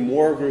have even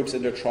more groups,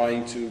 and they're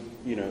trying to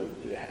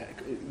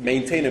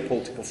maintain a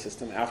political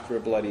system after a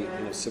bloody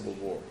civil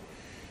war.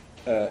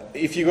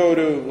 If you go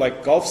to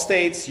like Gulf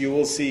states, you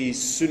will see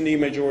Sunni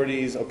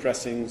majorities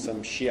oppressing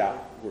some Shia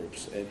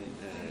groups,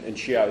 and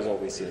Shia is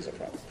always seen as a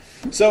problem.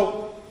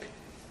 So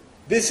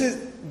this is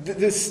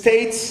the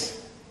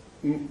states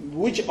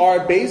which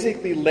are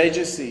basically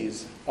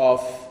legacies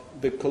of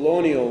the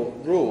colonial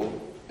rule.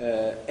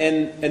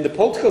 And the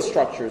political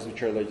structures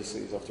which are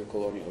legacies of the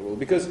colonial rule.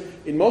 Because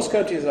in most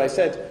countries, as I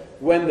said,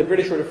 when the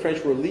British or the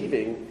French were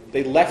leaving,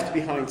 they left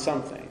behind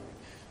something.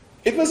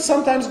 It was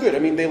sometimes good. I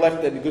mean, they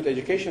left a good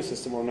education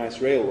system or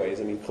nice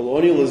railways. I mean,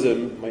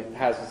 colonialism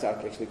has its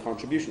actually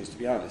contributions, to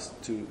be honest,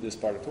 to this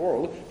part of the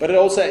world. But it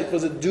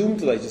was a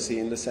doomed legacy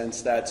in the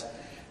sense that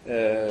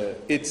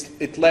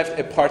it left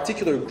a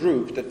particular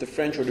group that the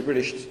French or the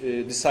British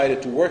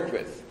decided to work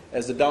with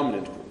as the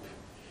dominant group.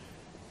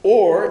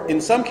 Or,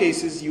 in some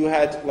cases, you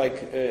had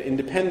like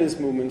independence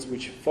movements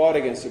which fought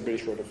against the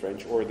British or the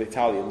French or the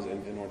Italians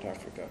in North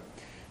Africa.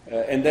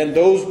 And then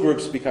those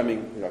groups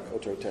becoming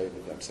authoritarian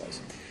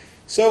themselves.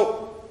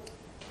 So,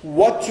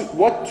 what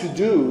to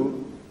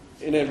do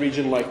in a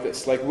region like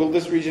this? Like, will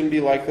this region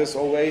be like this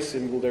always,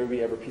 and will there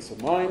be ever peace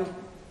of mind?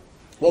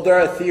 Well, there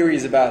are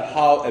theories about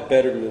how a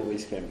better Middle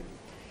East can be.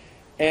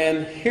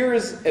 And here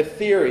is a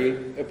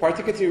theory, a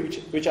particular theory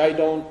which I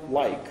don't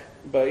like.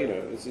 But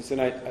it's an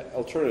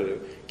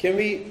alternative. Can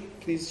we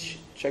please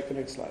check the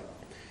next slide?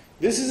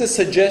 This is a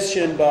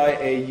suggestion by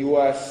a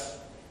U.S.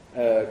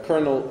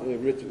 colonel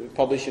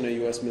published in a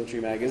U.S.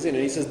 military magazine,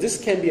 and he says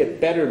this can be a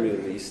better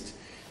Middle East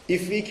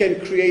if we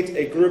can create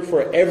a group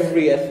for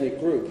every ethnic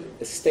group,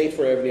 a state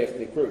for every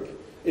ethnic group.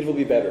 It will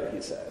be better,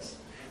 he says.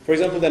 For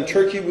example, then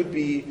Turkey would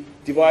be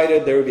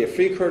divided. There would be a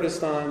free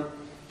Kurdistan.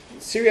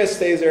 Syria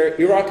stays there.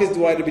 Iraq is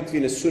divided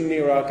between a Sunni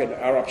Iraq and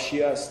Arab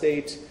Shia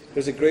state.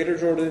 There's a Greater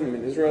Jordan. I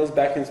mean, Israel's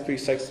back in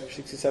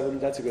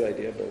pre-67. That's a good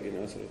idea, but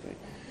sort of thing.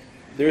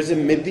 There's a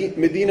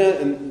Medina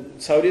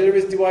and Saudi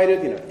Arabia is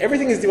divided. You know,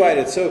 everything is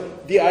divided. So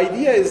the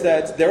idea is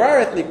that there are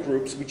ethnic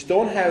groups which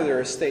don't have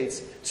their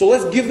states. So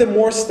let's give them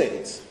more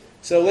states.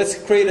 So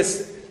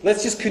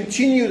let's just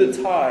continue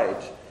the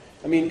tide.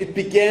 I mean, it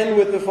began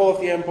with the fall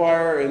of the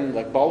empire in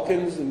like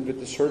Balkans and with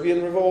the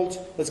Serbian revolt.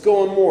 Let's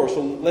go on more.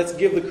 So let's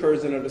give the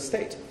Kurds another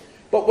state.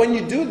 But when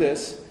you do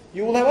this,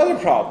 you will have other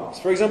problems.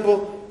 For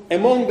example,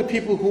 among the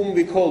people whom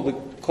we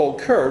call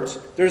Kurds,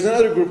 there's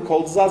another group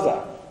called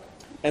Zaza.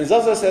 And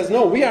Zaza says,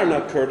 no, we are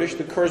not Kurdish.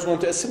 The Kurds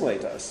want to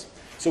assimilate us.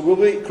 So will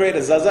we create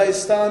a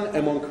Zazaistan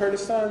among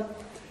Kurdistan?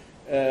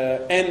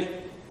 And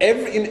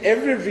in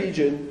every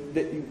region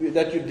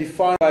that you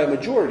define by a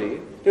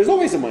majority, there's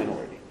always a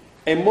minority.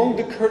 Among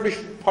the Kurdish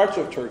parts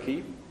of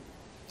Turkey,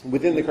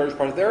 within the Kurdish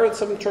parts, there are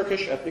some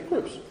Turkish ethnic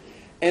groups.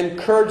 And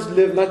Kurds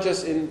live not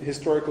just in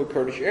historical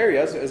Kurdish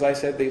areas, as I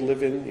said, they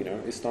live in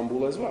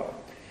Istanbul as well.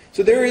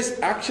 So there is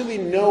actually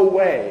no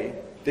way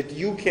that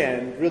you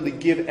can really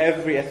give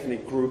every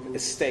ethnic group a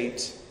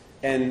state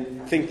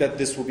and think that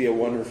this will be a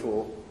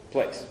wonderful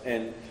place.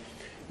 And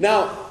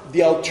now,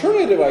 the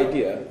alternative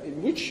idea,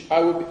 which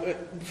I would,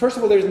 first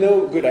of all, there's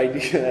no good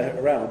idea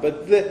around,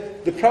 but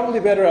the probably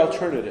better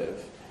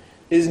alternative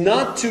is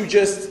not to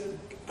just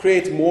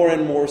create more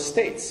and more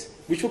states,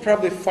 which will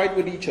probably fight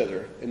with each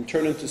other and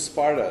turn into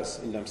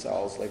Spartas in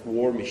themselves, like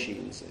war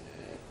machines,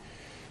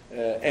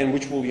 and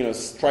which will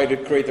try to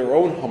create their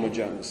own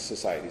homogeneous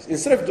societies.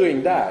 Instead of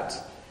doing that,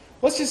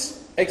 let's just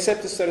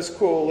accept the status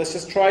quo. Let's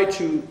just try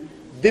to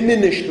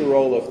diminish the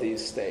role of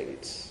these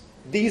states,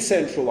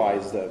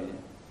 decentralize them,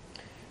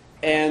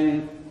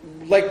 and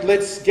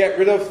let's get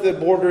rid of the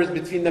borders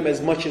between them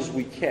as much as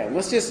we can.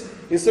 Let's just,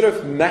 instead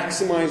of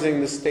maximizing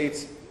the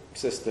state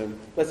system,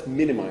 let's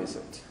minimize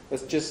it.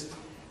 Let's just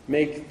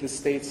make the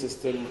state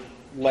system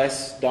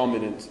less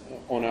dominant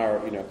on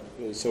our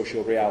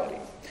social reality.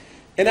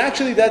 And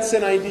actually that's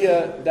an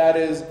idea that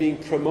is being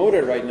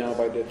promoted right now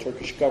by the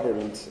Turkish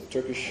government.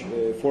 Turkish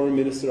Foreign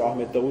Minister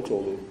Ahmet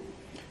Davutoğlu.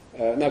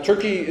 Now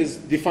Turkey is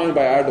defined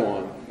by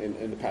Erdogan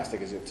in the past.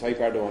 Like Tayyip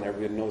Erdogan,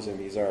 everybody knows him.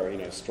 He's our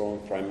strong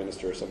prime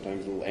minister,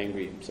 sometimes a little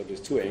angry, sometimes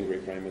too angry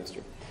prime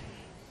minister.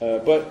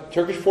 But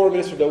Turkish Foreign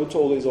Minister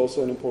Davutoğlu is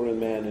also an important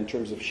man in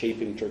terms of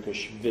shaping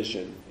Turkish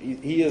vision.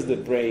 He is the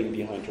brain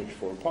behind Turkish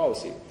foreign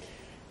policy.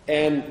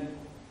 And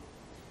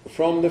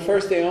from the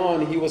first day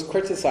on, he was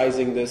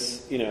criticizing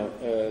this,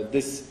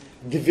 this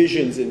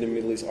divisions in the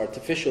Middle East,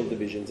 artificial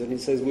divisions, and he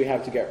says we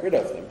have to get rid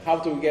of them. How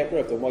do we get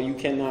rid of them? Well, you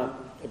cannot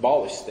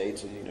abolish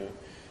states,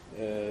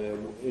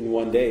 in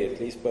one day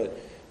at least. But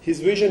his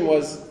vision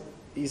was,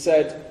 he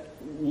said,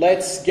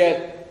 let's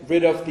get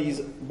rid of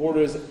these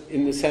borders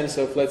in the sense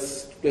of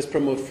let's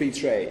promote free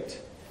trade.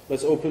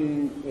 Let's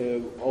open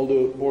all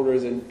the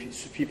borders and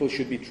people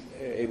should be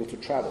able to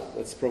travel.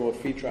 Let's promote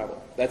free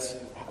travel. That's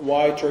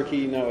why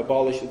Turkey now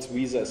abolished its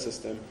visa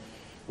system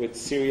with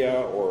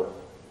Syria or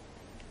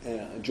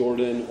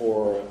Jordan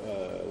or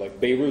like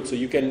Beirut. So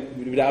you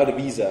can, without a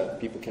visa,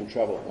 people can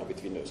travel now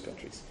between those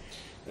countries.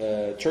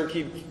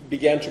 Turkey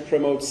began to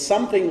promote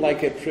something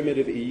like a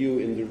primitive EU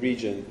in the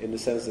region, in the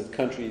sense that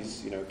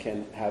countries,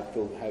 can have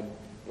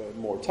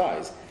more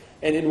ties.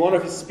 And in one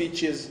of his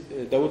speeches,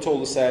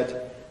 Davutoğlu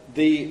said,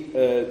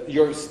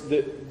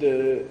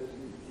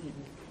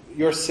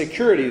 your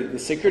security, the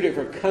security of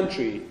your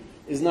country,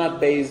 is not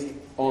based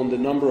on the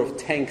number of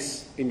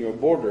tanks in your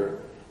border,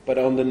 but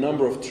on the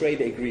number of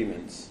trade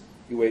agreements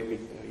you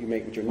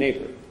make with your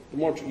neighbor. The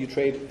more you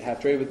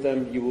have trade with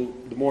them,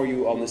 the more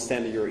you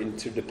understand that you're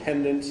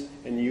interdependent,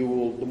 and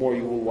the more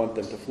you will want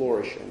them to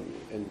flourish,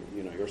 and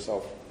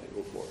yourself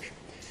will flourish.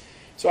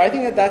 So I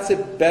think that that's a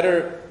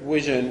better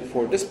vision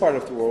for this part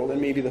of the world, and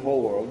maybe the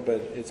whole world,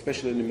 but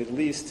especially in the Middle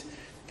East.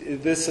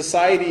 The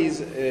societies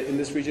in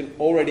this region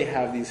already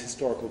have these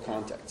historical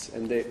contacts,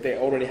 and they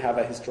already have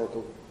a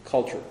historical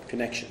culture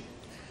connection.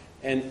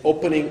 And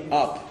opening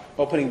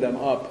them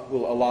up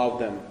will allow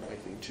them, I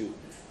think, to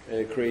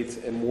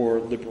create a more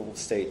liberal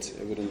state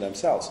within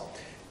themselves.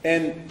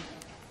 And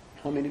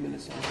how many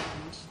minutes?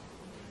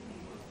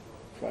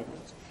 5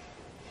 minutes.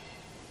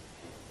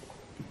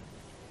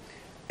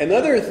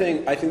 Another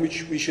thing I think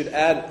which we should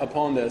add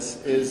upon this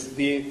is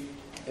the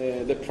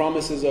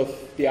promises of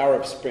the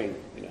Arab Spring.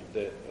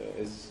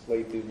 As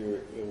lately we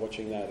were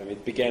watching that. I mean,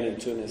 it began in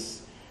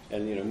Tunis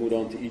and moved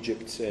on to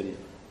Egypt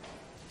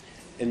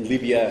and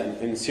Libya, and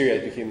in Syria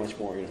it became much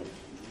more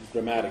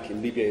dramatic.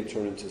 In Libya it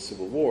turned into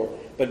civil war.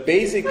 But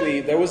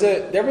basically there was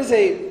a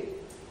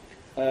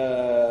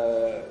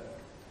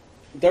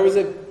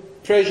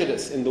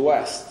prejudice in the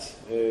West.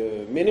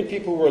 Many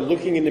people were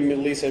looking in the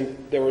Middle East and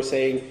they were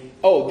saying,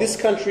 oh, this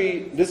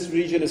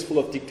region is full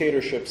of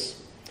dictatorships.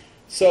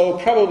 So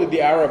probably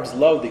the Arabs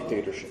love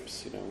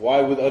dictatorships.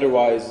 Why would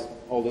otherwise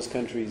all those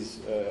countries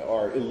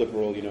are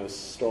illiberal,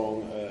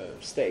 strong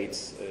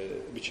states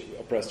which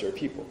oppress their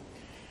people?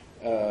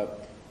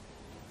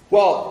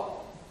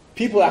 Well,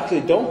 people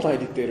actually don't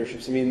like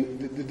dictatorships. I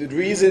mean, the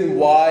reason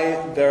why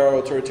there are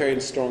authoritarian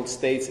strong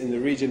states in the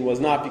region was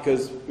not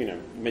because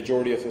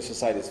majority of the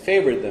societies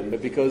favored them,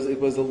 but because it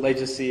was the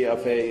legacy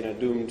of a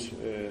doomed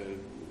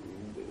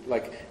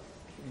like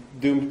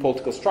doomed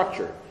political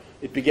structure.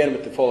 It began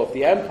with the fall of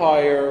the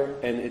empire,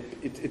 and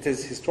it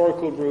has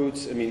historical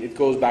roots. I mean, it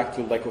goes back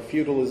to lack of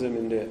feudalism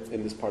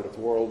in this part of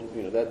the world.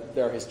 You know, that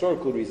there are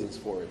historical reasons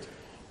for it,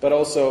 but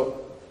also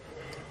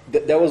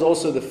there was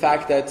also the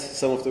fact that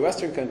some of the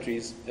Western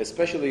countries,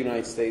 especially the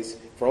United States,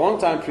 for a long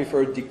time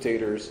preferred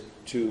dictators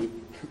to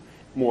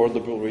more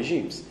liberal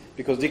regimes,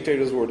 because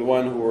dictators were the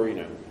one who were, you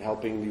know,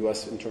 helping the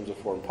U.S. in terms of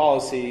foreign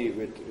policy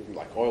with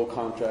like oil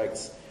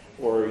contracts,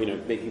 or, you know,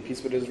 making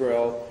peace with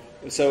Israel.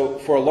 So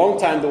for a long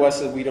time, the West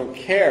said, we don't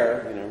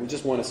care, you know, we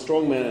just want a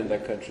strong man in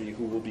that country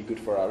who will be good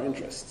for our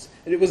interests.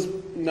 And it was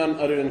none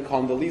other than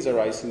Condoleezza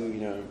Rice who, you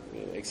know,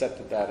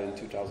 accepted that in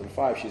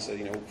 2005. She said,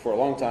 you know, for a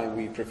long time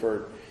we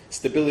preferred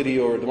stability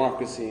over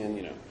democracy, and,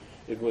 you know,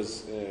 it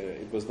was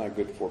not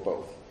good for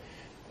both.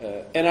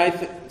 And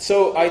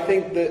so I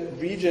think the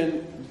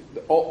region,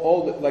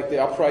 like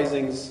the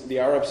uprisings, the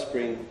Arab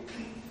Spring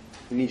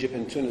in Egypt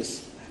and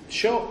Tunis,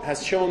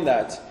 has shown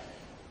that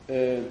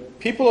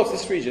people of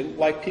this region,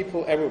 like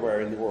people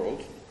everywhere in the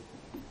world,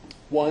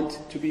 want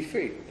to be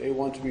free. They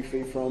want to be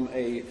free from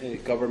a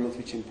government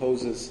which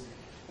imposes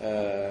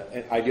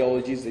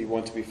ideologies. They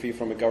want to be free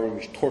from a government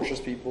which tortures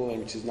people and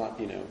which is not,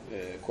 you know,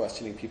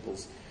 questioning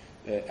people's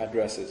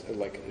addresses,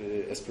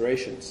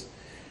 aspirations.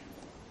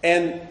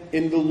 And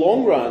in the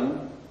long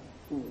run,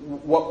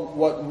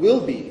 what will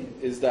be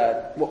is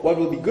that what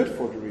will be good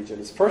for the region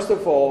is, first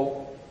of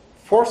all,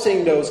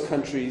 forcing those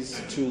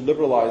countries to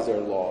liberalize their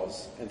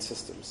laws and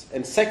systems.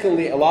 And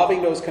secondly,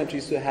 allowing those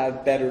countries to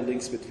have better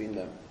links between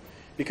them.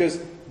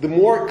 Because the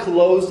more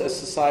closed a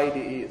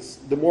society is,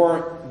 the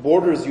more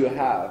borders you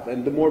have,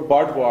 and the more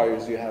barbed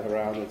wires you have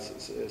around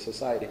its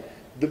society,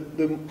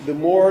 the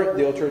more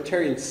the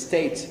authoritarian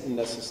state in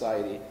that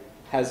society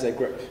has a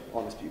grip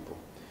on its people.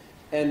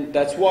 And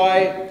that's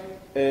why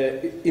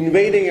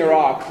invading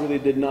Iraq really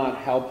did not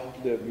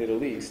help the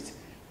Middle East.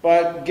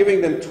 But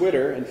giving them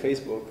Twitter and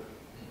Facebook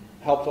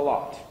helped a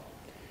lot.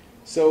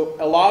 So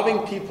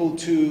allowing people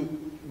to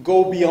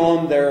go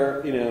beyond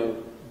their, you know,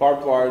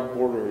 barbed wire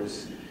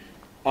borders,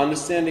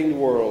 understanding the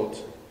world,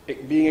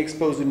 being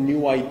exposed to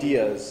new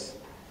ideas,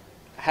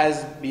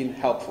 has been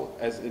helpful,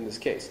 as in this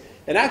case.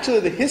 And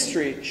actually, the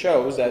history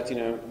shows that, you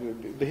know,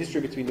 the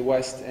history between the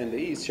West and the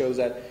East shows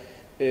that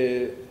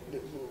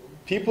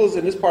peoples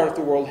in this part of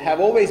the world have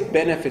always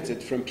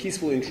benefited from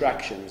peaceful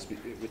interactions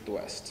with the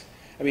West.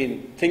 I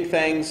mean, think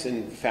tanks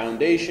and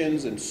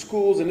foundations and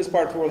schools in this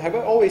part of the world have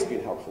always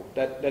been helpful.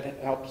 That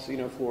helps, you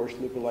know, flourish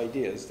liberal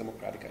ideas,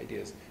 democratic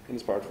ideas in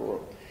this part of the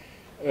world.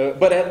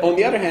 But on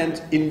the other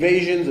hand,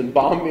 invasions and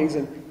bombings,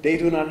 and they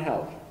do not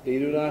help. They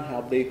do not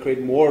help. They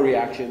create more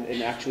reaction,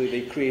 and actually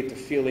they create the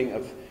feeling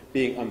of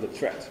being under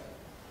threat.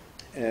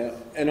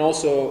 And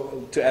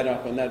also, to add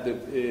up on that,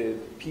 the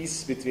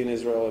peace between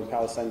Israel and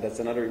Palestine, that's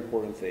another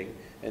important thing.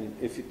 And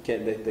if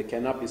they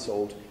cannot be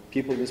solved,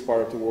 people in this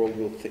part of the world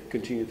will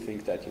continue to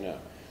think that, you know,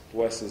 the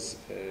West is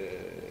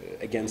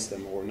against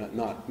them, or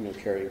not you know,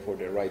 caring for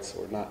their rights,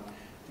 or not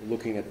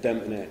looking at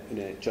them in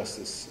a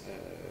justice,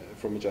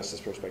 from a justice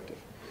perspective.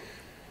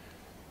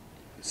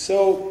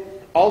 So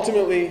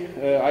ultimately,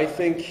 I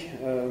think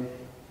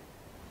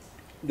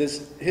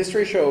this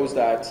history shows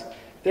that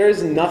there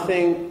is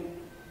nothing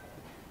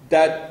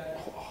that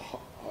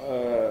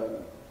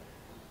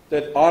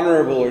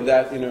honorable, or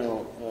that, you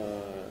know,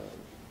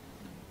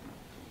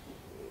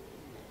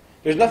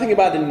 there's nothing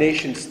about the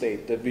nation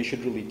state that we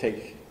should really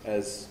take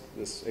as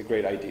a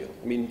great ideal.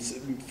 I mean,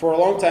 for a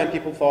long time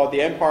people thought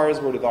the empires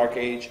were the dark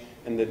age,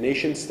 and the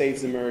nation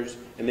states emerged,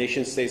 and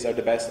nation states are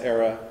the best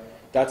era.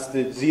 That's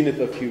the zenith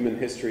of human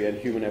history and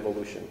human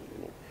evolution.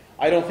 You know.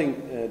 I don't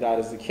think that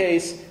is the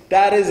case.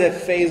 That is a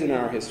phase in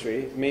our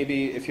history.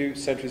 Maybe a few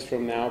centuries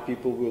from now,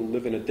 people will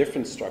live in a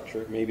different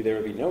structure. Maybe there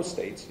will be no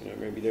states. You know,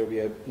 maybe there will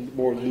be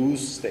more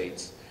loose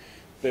states.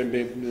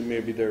 Maybe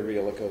there will be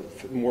like a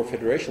more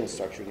federational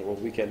structure in the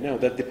world. We can't know.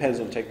 That depends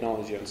on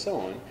technology and so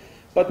on.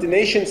 But the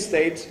nation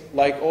state,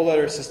 like all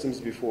other systems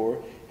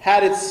before,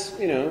 had its,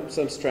 you know,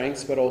 some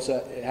strengths, but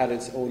also had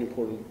its own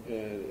important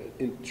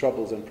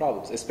troubles and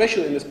problems,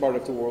 especially in this part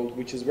of the world,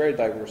 which is very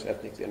diverse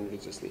ethnically and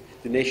religiously.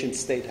 The nation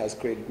state has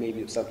created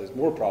maybe sometimes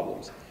more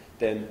problems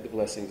than the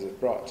blessings it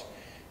brought.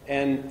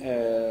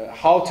 And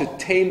how to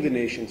tame the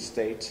nation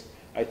state,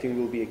 I think,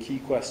 will be a key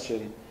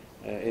question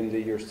in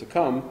the years to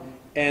come.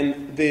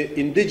 And the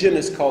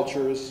indigenous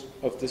cultures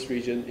of this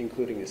region,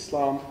 including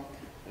Islam,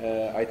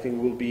 I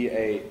think will be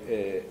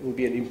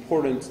an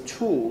important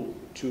tool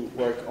to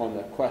work on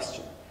that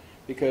question,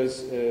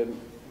 because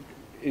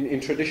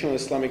in traditional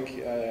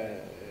Islamic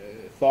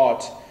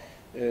thought,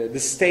 the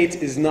state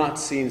is not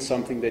seen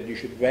something that you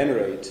should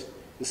venerate.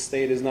 The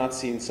state is not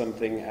seen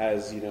something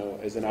as, you know,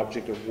 as an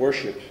object of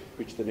worship,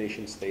 which the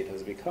nation state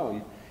has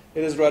become.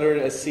 It is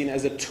rather seen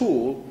as a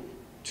tool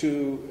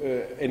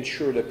to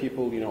ensure that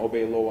people, you know,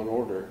 obey law and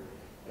order,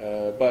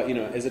 but, you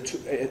know, as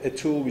a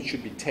tool which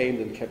should be tamed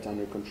and kept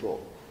under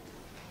control.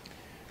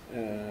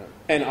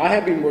 And I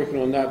have been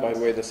working on that, by the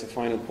way. That's a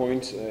final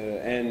point.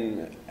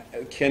 And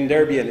can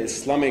there be an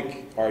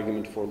Islamic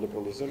argument for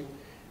liberalism?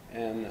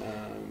 And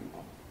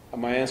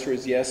My answer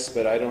is yes,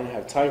 but I don't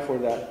have time for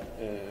that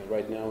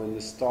right now in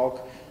this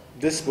talk.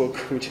 This book,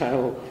 which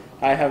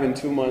I have in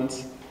 2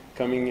 months,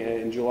 coming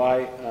in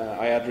July,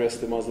 I address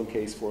the Muslim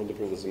case for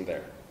liberalism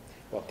there.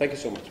 Well, thank you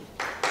so much.